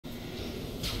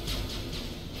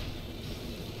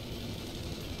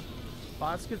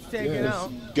Boss gets taken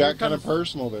out. Got kind of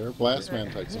personal there. Blast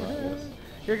Man takes him out, yes.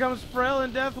 Here comes Frel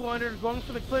and Death Wonder going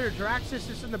for the clear. Draxus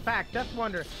is in the back. Death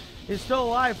Wonder is still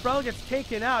alive. Frel gets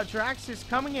taken out. Draxus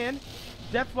coming in.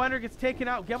 Death Wonder gets taken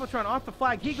out. Galvatron off the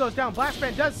flag. He goes down.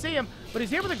 Blastman does see him, but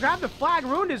he's able to grab the flag.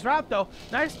 Ruined his route, though.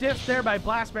 Nice diff there by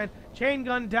Blastman. Chain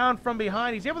gun down from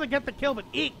behind. He's able to get the kill,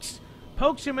 but Eeks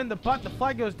pokes him in the butt. The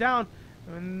flag goes down,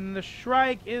 and the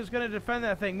Shrike is going to defend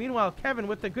that thing. Meanwhile, Kevin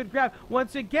with the good grab.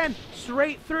 Once again,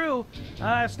 straight through.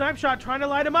 Snipe shot trying to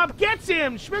light him up. Gets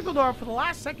him! Schmickeldorf for the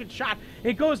last second shot.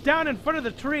 It goes down in front of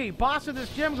the tree. Boss of this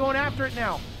gym going after it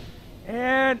now.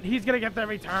 And he's going to get the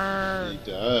return. He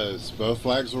does. Both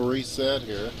flags will reset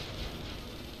here.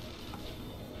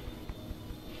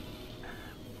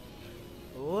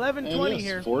 11-20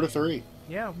 here. 4-3.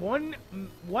 Yeah,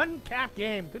 one cap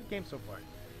game. Good game so far.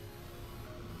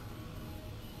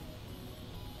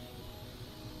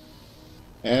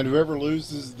 And whoever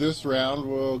loses this round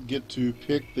will get to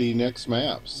pick the next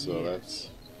maps. So that's...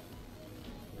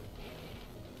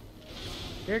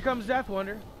 Here comes Death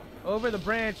Wonder. Over the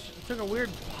branch. Took a weird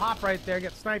hop right there.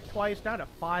 Gets sniped twice. Down to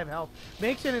 5 health.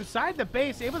 Makes it inside the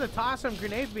base. Able to toss some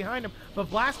grenades behind him.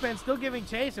 But Blastman still giving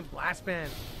chase. And Blastman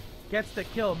gets the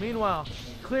kill. Meanwhile,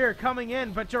 Clear coming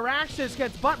in. But Jiraxis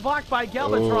gets butt blocked by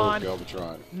Galvatron. Oh,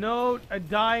 Galvatron. No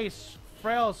dice.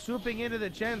 Frail swooping into the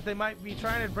gens. They might be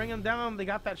trying to bring him down. They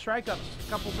got that strike up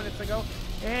a couple minutes ago.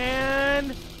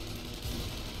 And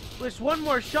with one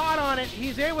more shot on it,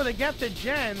 he's able to get the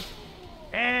gen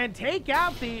and take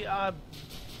out the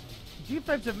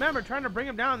defensive member trying to bring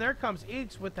him down. There comes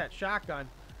Eeks with that shotgun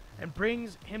and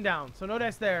brings him down. So no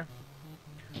dice there.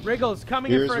 Wriggles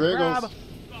coming in for a grab,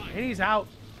 and he's out.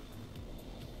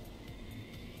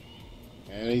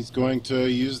 And he's going to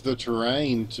use the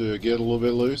terrain to get a little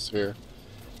bit loose here,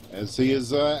 as he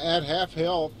is at half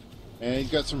health, and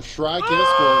he's got some Shrike escort.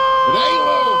 But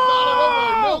Halo found it over.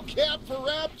 No cap for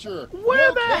Rapture.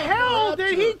 Where the hell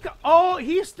did he? Oh,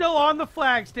 he's still on the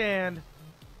flag stand.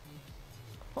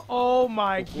 Oh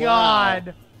my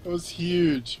God! That was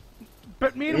huge.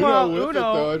 But meanwhile, Uno, with it,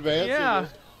 though, advancing yeah. it.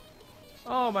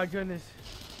 Oh my goodness.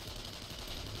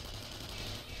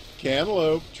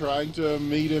 Cantaloupe trying to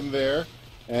meet him there,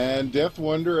 and Death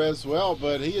Wonder as well,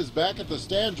 but he is back at the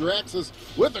stand. Draxus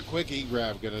with a quick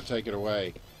E-grab going to take it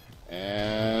away.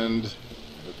 And it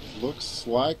looks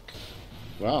like,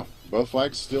 wow, both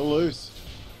flags still loose.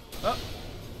 Oh,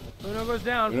 Uno goes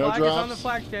down. Uno Flag drops. is on the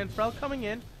flag stand. Frel coming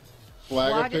in.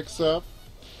 Flagger picks up.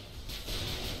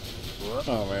 Whoop.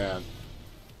 Oh, man.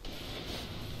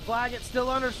 Flag it still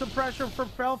under some pressure from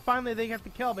Frel. Finally, they get the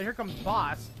kill, but here comes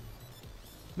Boss.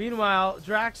 Meanwhile,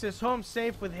 Draxus home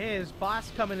safe with his.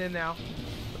 Boss coming in now.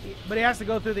 But he has to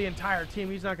go through the entire team.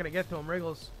 He's not going to get to him.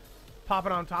 Wriggles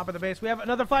popping on top of the base. We have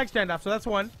another flag standoff, so that's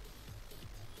one.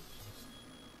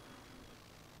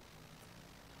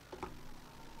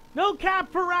 No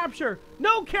cap for Rapture!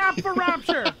 No cap for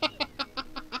Rapture!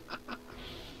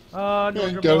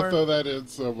 Gotta throw that in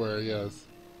somewhere, yes.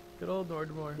 Good old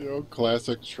Nordmore. The old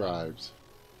classic tribes.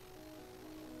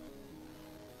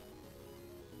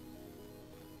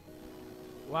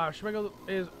 Wow, Schmigel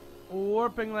is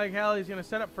warping like hell. He's going to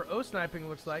set up for O-sniping,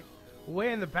 looks like.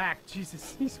 Way in the back.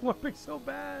 Jesus, he's warping so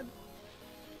bad.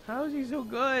 How is he so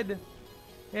good?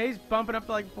 Yeah, he's bumping up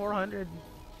to like 400.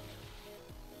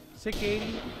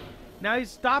 680. Now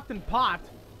he's stopped and popped.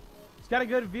 He's got a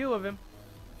good view of him.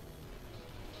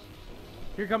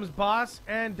 Here comes Boss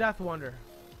and Death Wonder.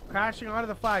 Crashing onto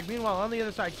the flag. Meanwhile, on the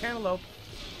other side, Cantaloupe.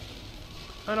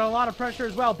 Under a lot of pressure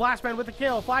as well. Blastman with the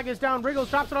kill. Flag is down. Wriggles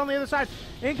drops it on the other side.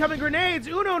 Incoming grenades.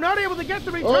 Uno not able to get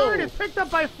the return. It's picked up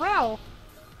by Frel.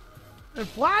 And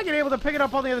Flag is able to pick it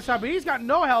up on the other side, but he's got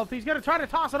no health. He's going to try to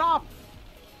toss it off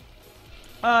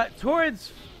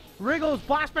towards Wriggles,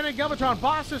 Blastman, and Galvatron.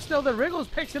 Boss is still there. Wriggles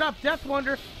picks it up. Death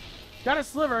Wonder got a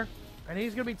sliver, and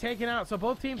he's going to be taken out. So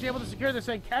both teams able to secure this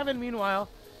thing. Kevin, meanwhile,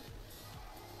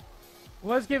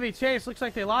 was giving chase. Looks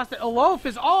like they lost it. Alof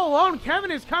is all alone. Kevin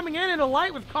is coming in a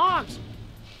light with Cox.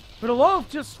 But Alof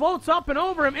just floats up and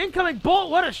over him. Incoming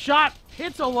bolt. What a shot.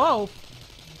 Hits Alof.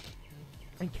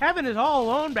 And Kevin is all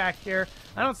alone back here.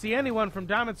 I don't see anyone from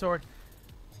Diamond Sword.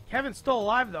 Kevin's still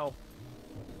alive, though.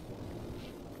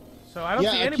 So I don't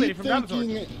see anybody from Diamond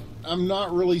Sword. I'm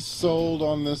not really sold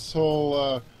on this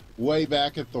whole way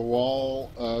back at the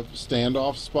wall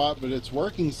standoff spot, but it's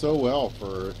working so well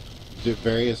for the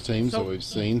various teams that we've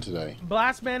seen today.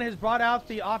 Blastman has brought out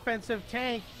the offensive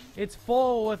tank. It's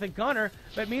full with a gunner.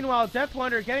 But meanwhile, Death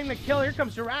Wonder getting the kill. Here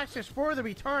comes Juraxis for the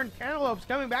return. Cantaloupe's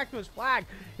coming back to his flag.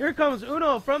 Here comes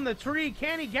Uno from the tree.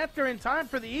 Can he get there in time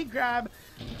for the E-grab?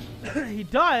 He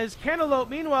does. Cantaloupe,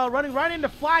 meanwhile, running right into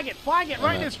Flaggett. Flaggett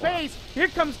right in his face. Here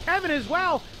comes Kevin as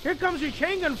well. Here comes your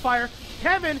chain gun fire.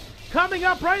 Kevin coming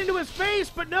up right into his face,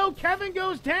 but no, Kevin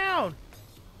goes down.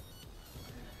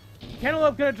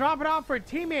 Cantaloupe gonna drop it off for a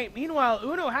teammate. Meanwhile,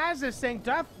 Uno has this thing.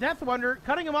 Death Wonder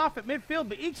cutting him off at midfield,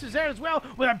 but Eeks is there as well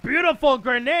with a beautiful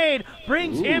grenade.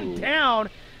 Brings him down.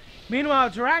 Meanwhile,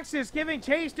 Juraxis giving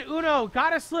chase to Uno.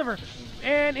 Got a sliver.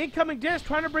 And incoming disc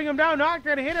trying to bring him down. Not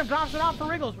going to hit him. Drops it off for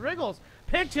Wriggles. Wriggles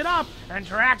picks it up. And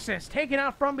Juraxis taken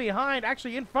out from behind.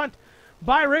 Actually in front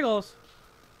by Wriggles.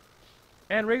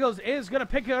 And Wriggles is going to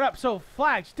pick it up. So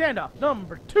flag standoff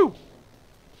number 2.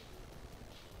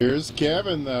 Here's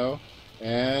Kevin, though.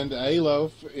 And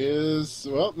Alof is,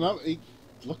 well, no,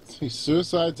 he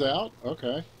suicides out.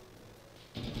 Okay.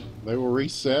 They will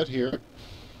reset here,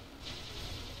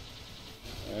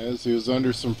 as he was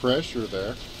under some pressure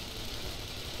there.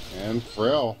 And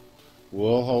Frel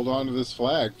will hold on to this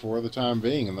flag for the time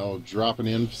being, and they'll drop an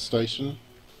infestation,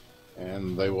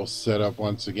 and they will set up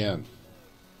once again.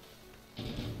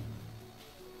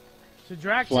 So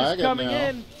Drax is coming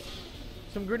in.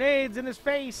 Some grenades in his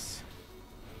face.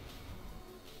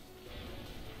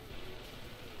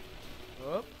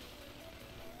 Oh.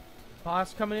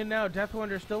 Boss coming in now. Death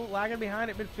Wonder still lagging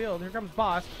behind at midfield. Here comes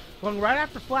Boss. Going right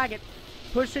after Flaggett.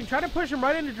 Pushing, trying to push him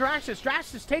right into Juraxis.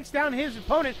 Juraxis takes down his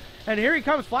opponent, and here he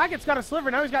comes. Flaggett's got a sliver.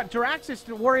 Now he's got Juraxis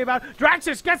to worry about.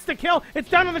 Juraxis gets the kill. It's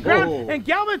down on the ground, and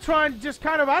Galvatron just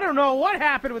kind of, I don't know what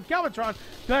happened with Galvatron.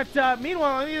 But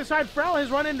meanwhile, on the other side, Frel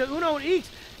has run into Uno and Eeks,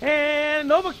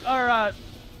 and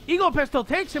Eagle Pistol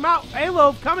takes him out.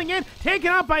 Alof coming in, taken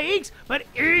out by Eeks, but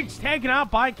Eeks taken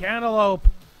out by Cantaloupe.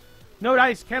 No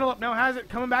dice. Cantaloupe now has it,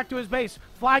 coming back to his base.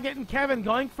 Flaggett and Kevin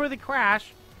going for the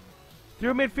crash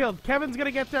through midfield. Kevin's going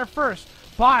to get there first.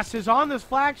 Boss is on this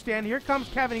flag stand. Here comes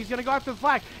Kevin. He's going to go after the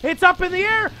flag. It's up in the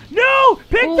air. No!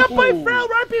 Picked up by Frel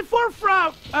right before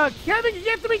Kevin can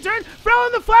get the return. Frel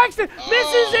on the flag stand.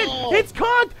 Misses it. It's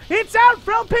conked. It's out.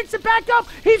 Frel picks it back up.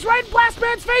 He's right in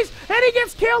Blastman's face, and he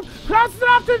gets killed. Crosses it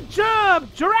off to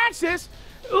Juraxis.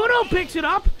 Uno picks it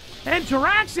up, and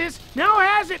Juraxis now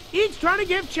has it. Each trying to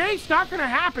give chase. Not going to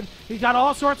happen. He's got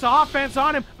all sorts of offense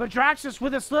on him, but Juraxis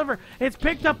with a sliver. It's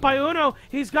picked up by Uno.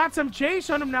 He's got some chase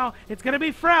on him now. It's going to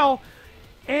be Frel,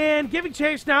 and giving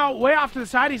chase now way off to the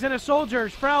side. He's in a soldier.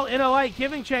 Frel in a light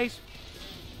giving chase,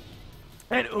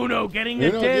 and Uno getting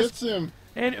the disc. Gets him.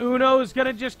 And Uno is going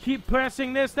to just keep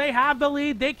pressing this. They have the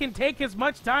lead. They can take as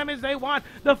much time as they want.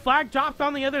 The flag dropped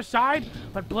on the other side,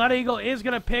 but Blood Eagle is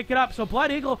going to pick it up. So Blood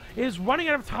Eagle is running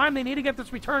out of time. They need to get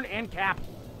this return and cap.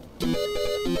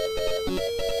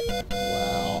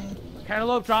 Wow.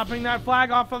 Cantaloupe dropping that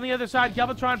flag off on the other side.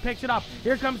 Galvatron picks it up.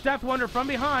 Here comes Death Wonder from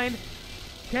behind.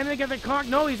 Can they get the conk?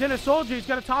 No, he's in a soldier. He's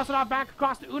going to toss it off back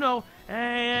across to Uno.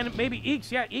 And maybe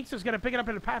Eeks. Yeah, Eeks is going to pick it up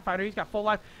in a Pathfinder. He's got full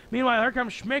life. Meanwhile, here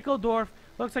comes Schmickeldorf.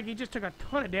 Looks like he just took a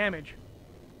ton of damage,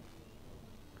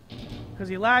 because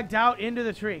he lagged out into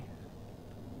the tree.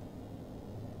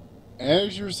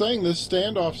 As you're saying, this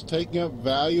standoff's taking up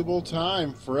valuable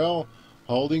time. Frel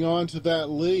holding on to that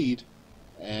lead.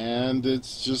 And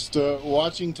it's just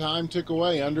watching time tick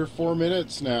away. Under 4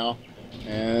 minutes now.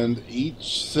 And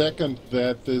each second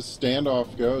that this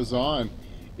standoff goes on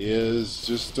is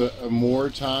just more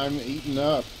time eaten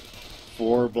up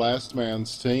for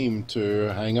Blastman's team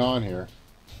to hang on here.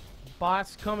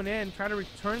 Boss coming in, trying to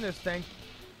return this thing.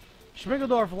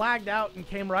 Schmickeldorf lagged out and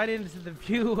came right into the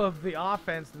view of the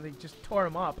offense, and they just tore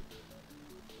him up.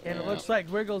 And it looks like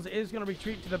Wriggles is going to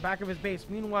retreat to the back of his base.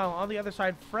 Meanwhile, on the other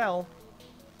side, Frel.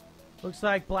 Looks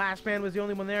like Blastman was the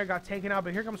only one there, got taken out,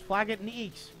 but here comes Flaggett and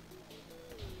Eeks.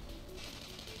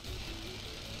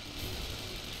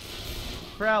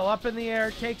 Frel up in the air,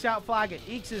 takes out Flaggett.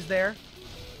 Eeks is there,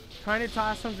 trying to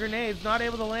toss some grenades, not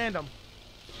able to land them.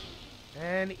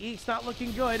 And Eeks not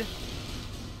looking good.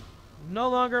 No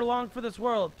longer long for this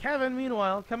world. Kevin,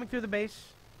 meanwhile, coming through the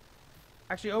base.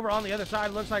 Actually, over on the other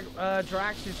side, looks like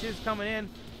Juraxis is coming in.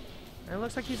 And it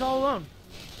looks like he's all alone.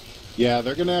 Yeah,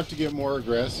 they're going to have to get more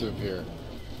aggressive here.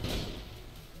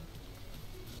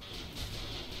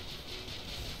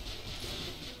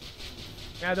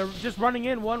 Yeah, they're just running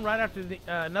in one right after the,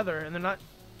 another, and they're not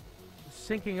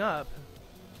syncing up.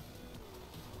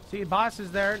 See, Boss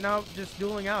is there, now just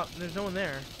dueling out, and there's no one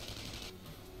there.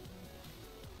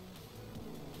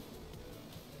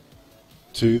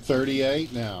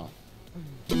 .238 now.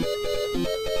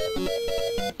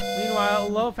 Meanwhile,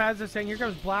 Loaf has this thing. Here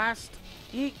comes Blast,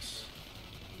 Eeks,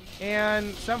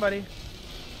 and somebody.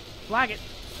 Flag it.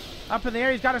 Up in the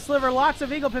air, he's got a sliver, lots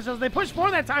of Eagle pistols. They pushed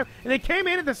forward that time, and they came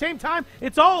in at the same time.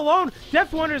 It's all alone.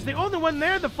 Death Wonder is the only one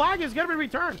there. The flag is going to be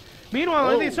returned.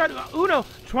 Meanwhile, they start Uno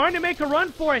trying to make a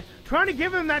run for it, trying to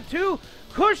give him that 2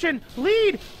 cushion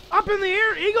lead. Up in the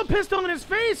air, Eagle pistol in his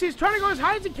face. He's trying to go as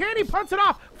high as he can. He punts it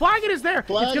off. Flag it is there.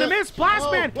 Flag it's going to miss.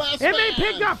 Blast Man. And they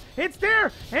picked up. It's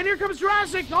there. And here comes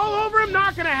Jurassic all over him.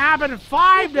 Not going to happen.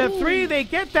 5-3. They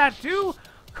get that 2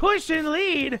 cushion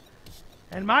lead.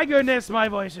 And my goodness, my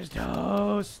voice is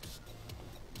toast.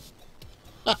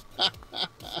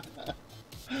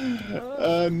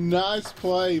 A nice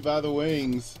play by the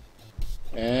Wings.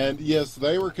 And yes,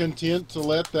 they were content to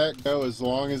let that go as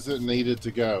long as it needed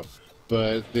to go.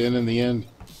 But then in the end,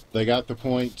 they got the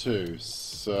point too.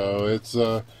 So it's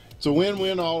a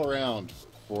win-win all around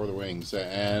for the Wings.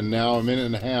 And now a minute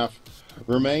and a half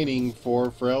remaining for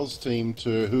phr33ky's team,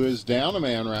 who is down a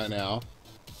man right now,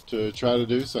 to try to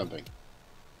do something.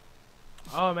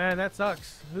 Oh man, that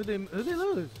sucks. Who they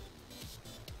lose?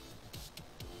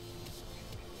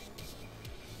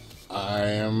 I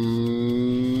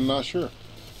am not sure.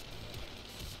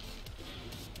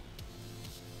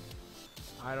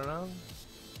 I don't know.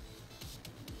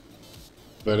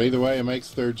 But either way, it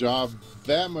makes their job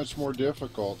that much more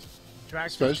difficult,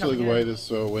 especially the way this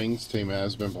Wings team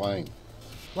has been playing.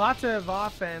 Lots of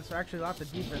offense, or actually lots of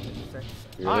defense, I should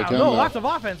say. No, lots of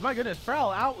offense. My goodness,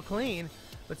 phr33ky out clean,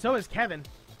 but so is Kevin.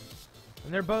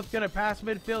 And they're both going to pass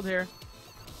midfield here.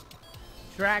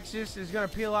 Traxxas is going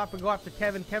to peel off and go after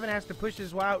Kevin. Kevin has to push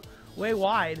his route way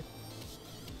wide,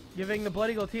 giving the Blood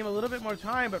Eagle team a little bit more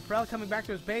time, but phr33ky coming back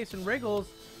to his base, and Wriggles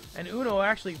and Uno are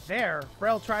actually there.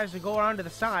 phr33ky tries to go around to the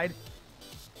side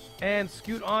and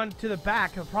scoot on to the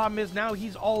back. The problem is now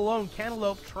he's all alone.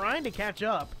 Cantaloupe trying to catch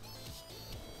up.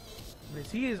 But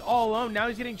as he is all alone, now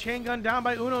he's getting chain gunned down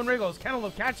by Uno and Wriggles.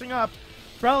 Cantaloupe catching up.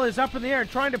 phr33ky is up in the air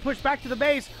trying to push back to the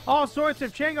base. All sorts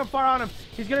of chain gun fire on him.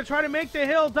 He's going to try to make the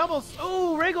hill. Doubles.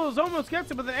 Oh, Wriggles almost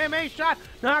gets him with an MA shot.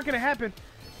 Not going to happen.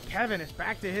 Kevin is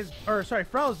back to his,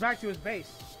 phr33ky is back to his base.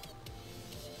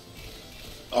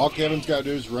 All Kevin's got to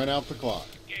do is run out the clock.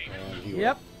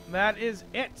 Yep, that is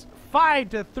it.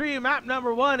 5-3. Map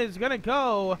number 1 is going to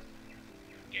go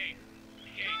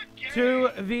to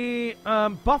the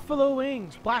Buffalo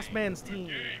Wings, Blast Man's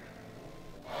team.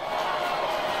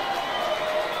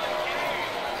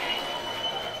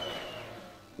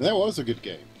 That was a good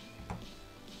game.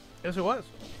 Yes, it was.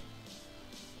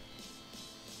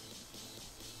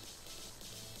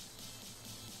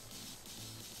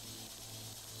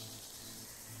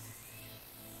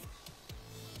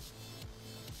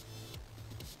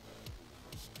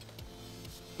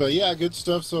 But yeah, good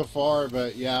stuff so far.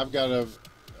 But yeah, I've got a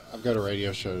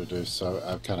radio show to do, so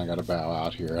I've kind of got to bow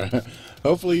out here.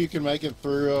 Hopefully, you can make it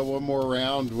through one more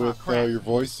round with your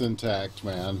voice intact,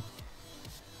 man.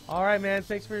 All right, man.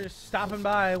 Thanks for stopping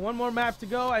by. One more map to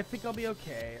go. I think I'll be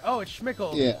okay. Oh, it's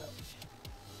Schmickel. Yeah.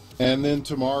 And then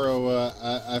tomorrow,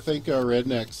 I think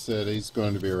Redneck said he's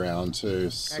going to be around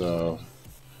too, so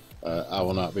I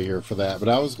will not be here for that. But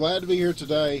I was glad to be here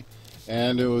today.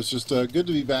 And it was just good to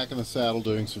be back in the saddle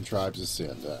doing some Tribes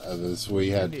Ascend. We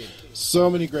had so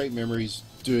many great memories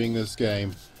doing this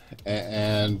game,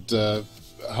 and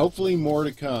hopefully more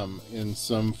to come in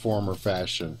some form or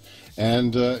fashion.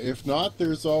 And if not,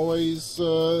 there's always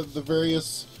the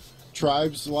various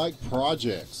Tribes-like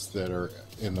projects that are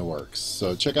in the works.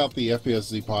 So check out the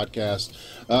FPSZ podcast.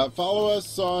 Follow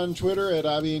us on Twitter at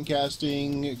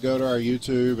IBNcasting. Go to our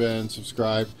YouTube and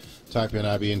subscribe. Type in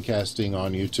IBN Casting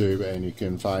on YouTube and you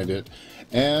can find it.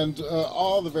 And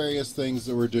all the various things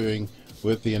that we're doing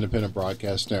with the Independent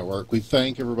Broadcast Network. We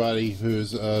thank everybody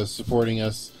who's supporting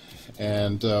us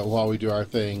and while we do our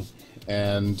thing.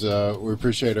 And we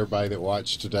appreciate everybody that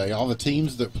watched today. All the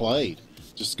teams that played.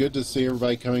 Just good to see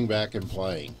everybody coming back and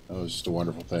playing. It was just a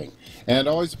wonderful thing. And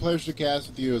always a pleasure to cast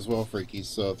with you as well, Freaky.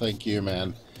 So thank you,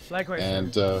 man. Likewise.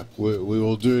 And we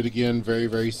will do it again very,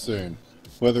 very soon.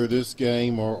 Whether this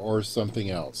game or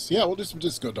something else. Yeah, we'll do some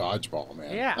disco dodgeball,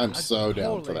 man. Yeah. I'm so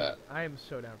down for that. I am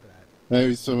so down for that.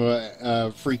 Maybe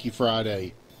some Freaky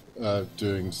Friday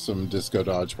doing some disco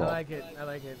dodgeball. I like it. I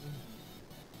like it.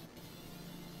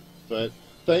 But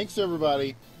thanks,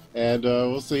 everybody. And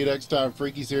we'll see you next time.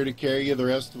 Freaky's here to carry you the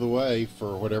rest of the way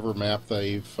for whatever map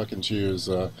they fucking choose.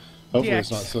 Hopefully DX.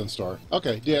 It's not Sunstar.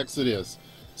 Okay, DX it is.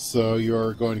 So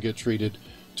you're going to get treated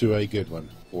to a good one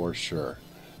for sure.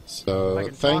 So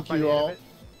thank you all.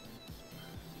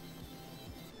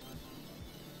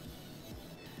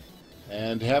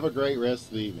 And have a great rest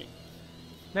of the evening.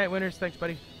 Night, Winters. Thanks,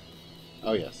 buddy.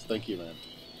 Oh, yes. Thank you, man.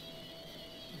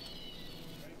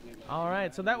 All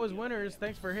right, so that was Winters.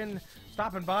 Thanks for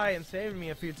stopping by and saving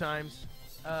me a few times.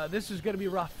 This is going to be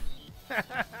rough,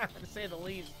 to say the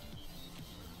least.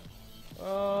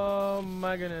 Oh,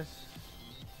 my goodness.